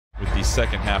these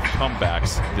second half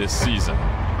comebacks this season.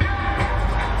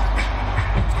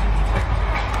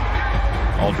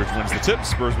 Aldridge wins the tip.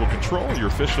 Spurs will control. Your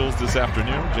officials this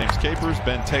afternoon: James Capers,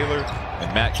 Ben Taylor,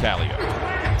 and Matt Callio.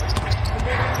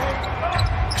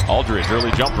 Aldridge, early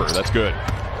jumper. That's good.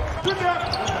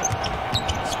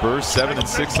 Spurs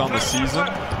 7-6 on the season.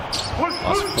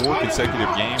 Lost 4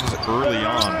 consecutive games early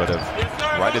on, but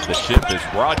have righted the ship. Is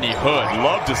Rodney Hood.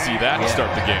 Love to see that start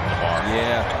the game tomorrow.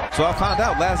 Yeah. So I found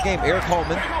out last game, Eric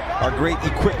Holman, our great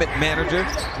equipment manager,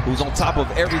 who's on top of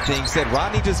everything, said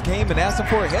Rodney just came and asked him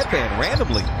for a headband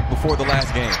randomly before the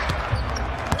last game.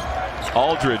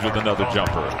 Aldridge with another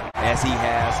jumper. As he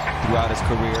has throughout his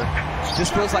career.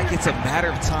 Just feels like it's a matter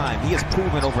of time. He has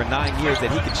proven over 9 years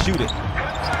that he can shoot it.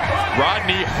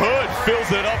 Rodney Hood fills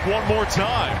it up one more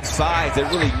time. Size that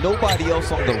really nobody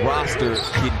else on the roster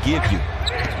can give you.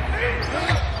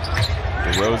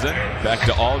 DeRozan back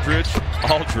to Aldridge.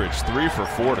 Aldridge 3 for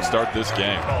 4 to start this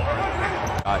game.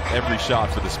 Got every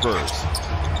shot for the Spurs.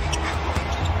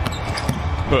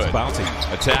 Hood Bouncy.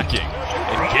 attacking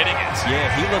and getting it.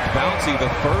 Yeah, he looked bouncy the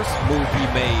first move he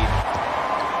made.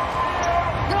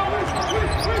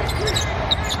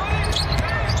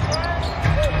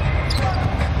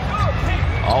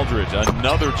 Aldridge,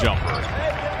 another jumper.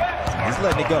 He's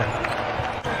letting it go.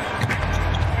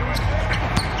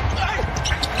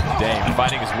 Dame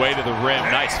finding his way to the rim.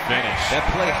 Nice finish. That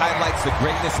play highlights the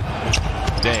greatness.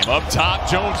 Dame up top.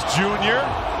 Jones Jr.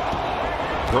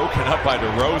 broken up by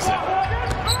DeRozan.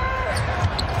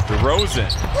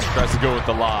 DeRozan tries to go with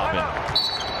the lob, and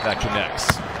that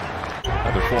connects.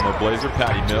 Another former Blazer,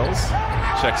 Patty Mills,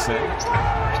 checks in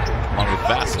along with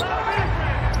Vassell.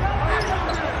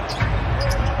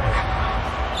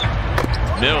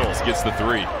 Mills gets the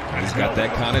 3. He's got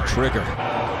that kind of trigger.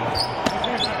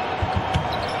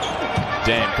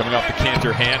 Dame coming off the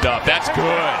Cantor handoff. That's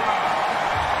good.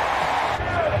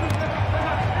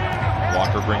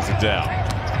 Walker brings it down.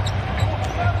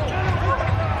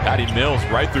 Patty Mills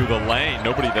right through the lane.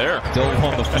 Nobody there. Dove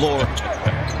on the floor.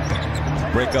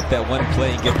 Break up that one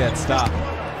play and get that stop.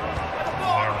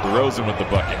 DeRozan with the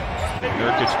bucket.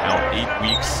 Nurkic out 8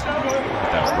 weeks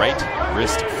with that right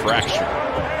wrist fracture.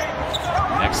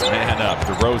 Next man up,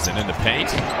 DeRozan in the paint.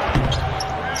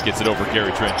 Gets it over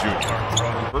Gary Trent Jr.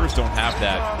 Spurs don't have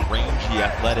that rangy,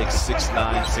 athletic 6'9",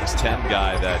 6'10"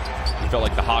 guy that felt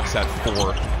like the Hawks had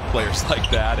 4 players like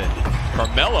that. And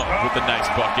Carmelo with the nice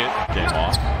bucket. Game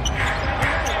off.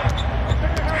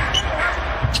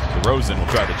 DeRozan will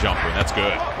try the jumper, and that's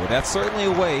good. Well, that's certainly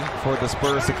a way for the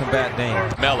Spurs to combat Dame.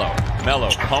 Melo,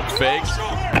 pump fakes.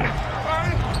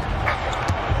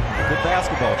 Good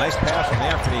basketball. Nice pass from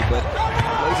Anthony, but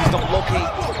Blazers don't locate.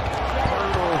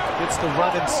 Hurdle gets the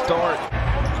run and start.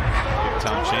 Big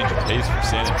time change of pace for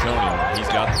San Antonio when he's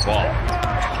got the ball.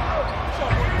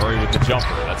 Murray with the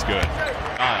jumper. That's good.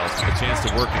 Niles with a chance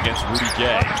to work against Rudy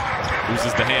Gay.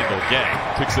 Loses the handle. Gay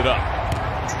picks it up.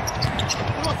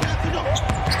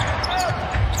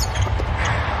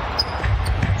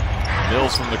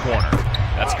 Mills from the corner.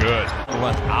 That's good.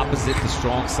 Run opposite the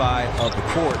strong side of the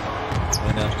court.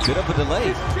 And a bit of a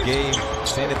delay gave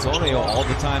San Antonio all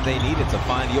the time they needed to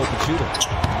find the open shooter.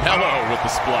 Melo with the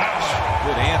splash.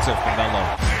 Good answer from Melo.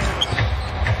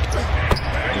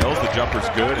 Mills, the jumper's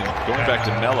good, and going back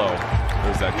to Melo,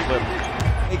 there's that clip.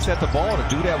 Takes at the ball to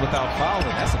do that without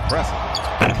fouling. That's impressive.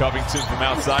 Covington from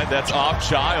outside, that's off.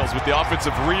 Childs with the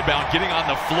offensive rebound, getting on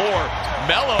the floor.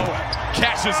 Melo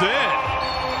cashes in.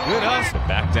 Good hustle.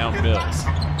 Back down Mills.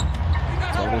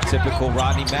 Total typical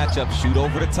Rodney matchup. Shoot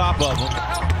over the top of him.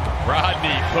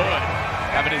 Rodney Hood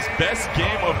having his best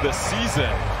game of the season.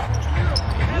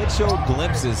 He had showed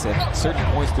glimpses at certain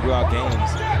points throughout games.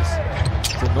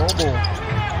 It's the normal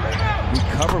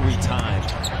recovery time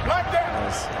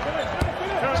as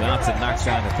Johnson knocks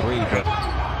down a 3, but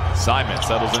Simon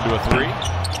settles into a 3.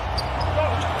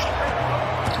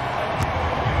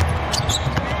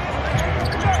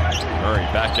 Murray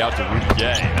back out to Rudy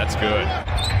Gay. That's good.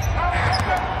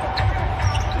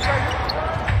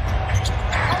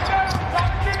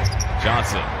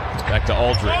 Johnson back to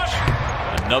Aldridge.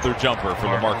 Another jumper for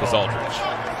LaMarcus Aldridge.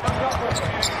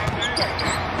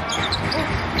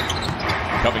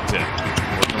 Covington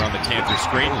working around the Cantor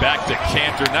screen. Back to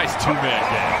Cantor. Nice 2-man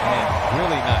game. Man,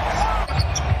 really nice.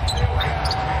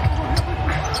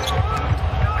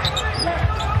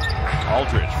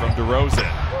 Aldridge from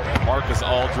DeRozan. Marcus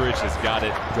Aldridge has got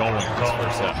it going this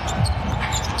first half.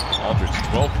 Aldridge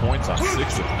 12 points on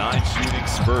 6 of 9 shooting.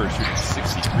 Spurs shooting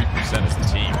 63% as the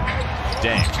team.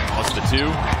 Dame plus the 2.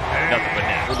 Nothing but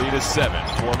net. The lead is 7.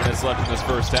 4 minutes left in this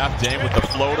first half. Dame with the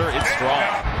floater. It's strong.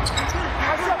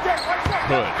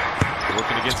 Hood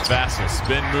Working against Vassell.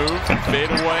 Spin move, fade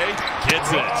away,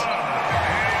 gets it.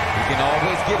 He can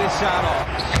always get his shot off.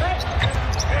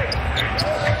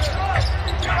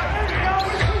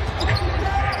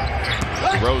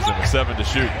 Rosen with 7 to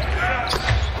shoot.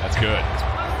 That's good.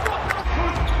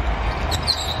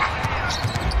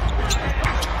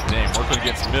 Dame working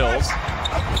against Mills.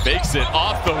 Fakes it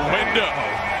off the window.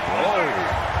 Whoa.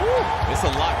 There's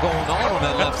a lot going on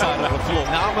that left side of the floor.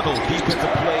 Phenomenal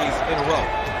defensive plays in a row.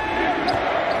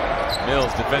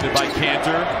 Mills defended by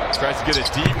Cantor. Tries to get a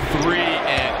deep 3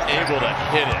 and able to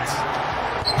hit it.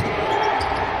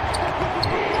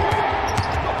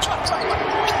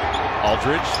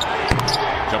 Aldridge.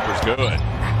 Jumper's good.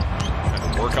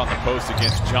 Trying to work on the post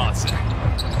against Johnson.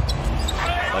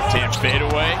 Left-hand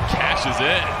fadeaway. Cashes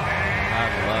in. I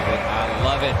love it. I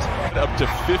love it. Up to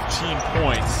 15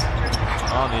 points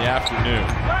on the afternoon.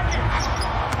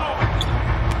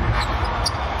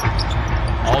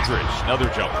 Aldridge, another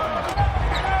jumper.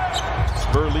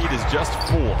 Spur lead is just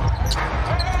 4.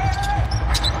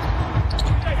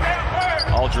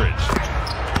 Aldridge.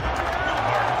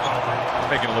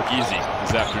 Making it look easy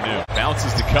this afternoon.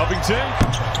 Bounces to Covington.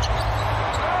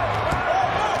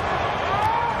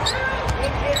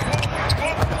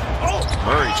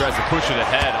 Murray tries to push it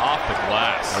ahead off the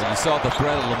glass. Well, you saw the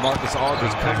threat of LaMarcus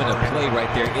Aldridge come into play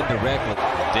right there indirectly.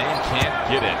 Dame can't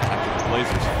get it after the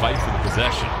Blazers fight for the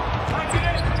possession.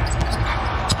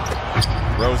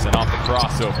 Rosen off the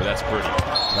crossover. That's pretty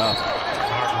tough.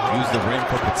 Use the rim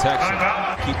for protection.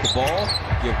 Keep the ball.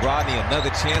 Give Rodney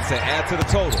another chance to add to the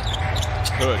total.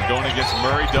 Hood going against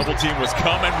Murray. Double team was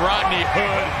coming. Rodney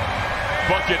Hood.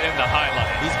 Bucket in the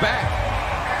highlight. He's back.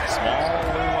 Small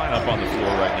lineup on the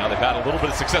floor right now. They've had a little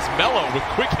bit of success. Mello with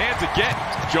quick hands again.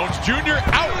 Jones Jr.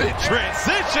 out in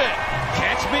transition.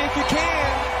 Catch me if you can.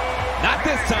 Not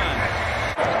this time.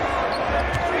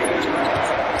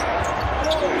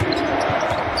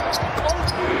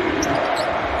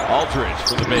 Aldridge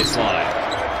for the baseline.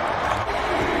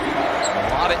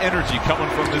 A lot of energy coming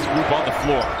from this group on the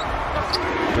floor.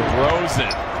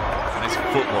 DeRozan. Nice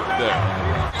footwork there.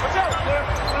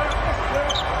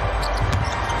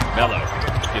 Mello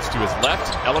gets to his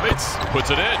left, elevates, puts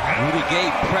it in. Rudy Gay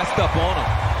pressed up on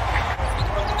him.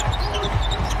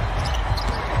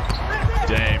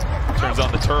 Dame turns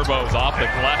on the turbos off the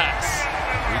glass.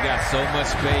 We got so much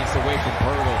space away from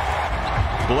Pirtle.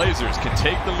 Blazers can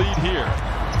take the lead here.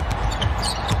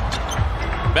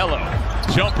 Mello,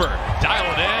 jumper, dial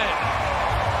it in.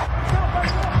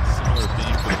 Similar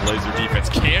theme for the Blazer defense.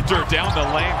 Cantor down the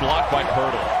lane, blocked by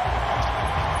Pirtle.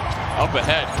 Up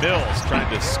ahead, Mills trying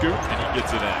to scoop, and he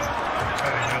gets it in.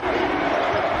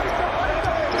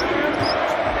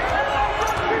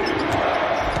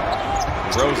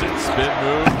 Rosen, spin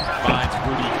move, finds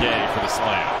Rudy Gay for the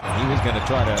slam. He was going to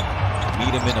try to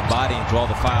meet him in the body and draw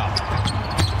the foul.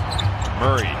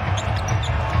 Murray.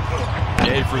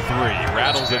 Gay for 3,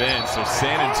 rattles it in. So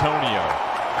San Antonio,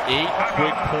 8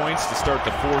 quick points to start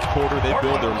the 4th quarter. They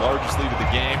build their largest lead of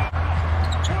the game.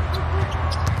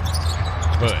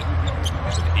 Hood,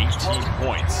 18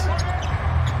 points.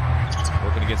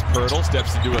 Working against Pirtle,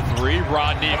 steps into a 3.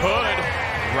 Rodney Hood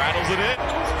rattles it in.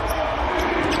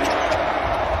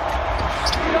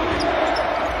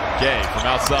 Gay from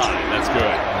outside, that's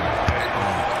good.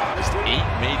 Just 8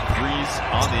 made threes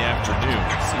on the afternoon.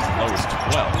 Season low is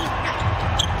 12.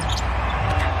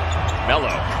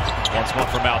 Mello wants one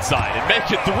from outside and make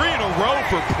it 3 in a row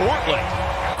for Portland.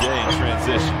 Gay in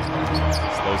transition.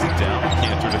 Slows it down.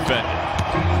 Cantor defending.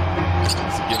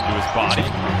 Tries to get into his body.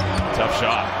 Tough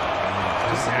shot.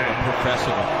 Just a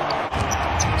professional.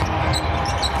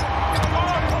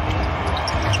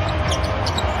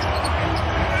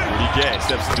 Rudy Gay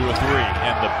steps into a 3,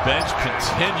 and the bench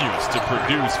continues to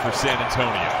produce for San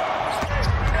Antonio.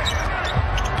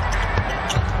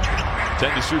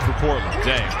 10 to shoot for Portland.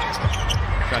 Dame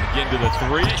trying to get into the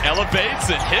 3, elevates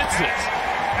and hits it.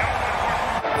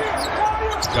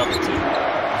 Covington.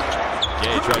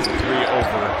 Gay tries a 3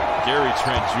 over Gary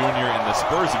Trent Jr. and the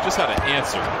Spurs have just had to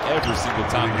answer every single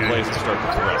time the Blazers start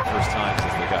the threat. First time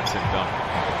since they got Tim Duncan.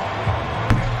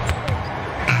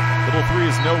 Little 3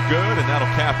 is no good, and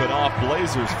that'll cap it off.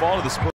 Blazers fall to the Spurs.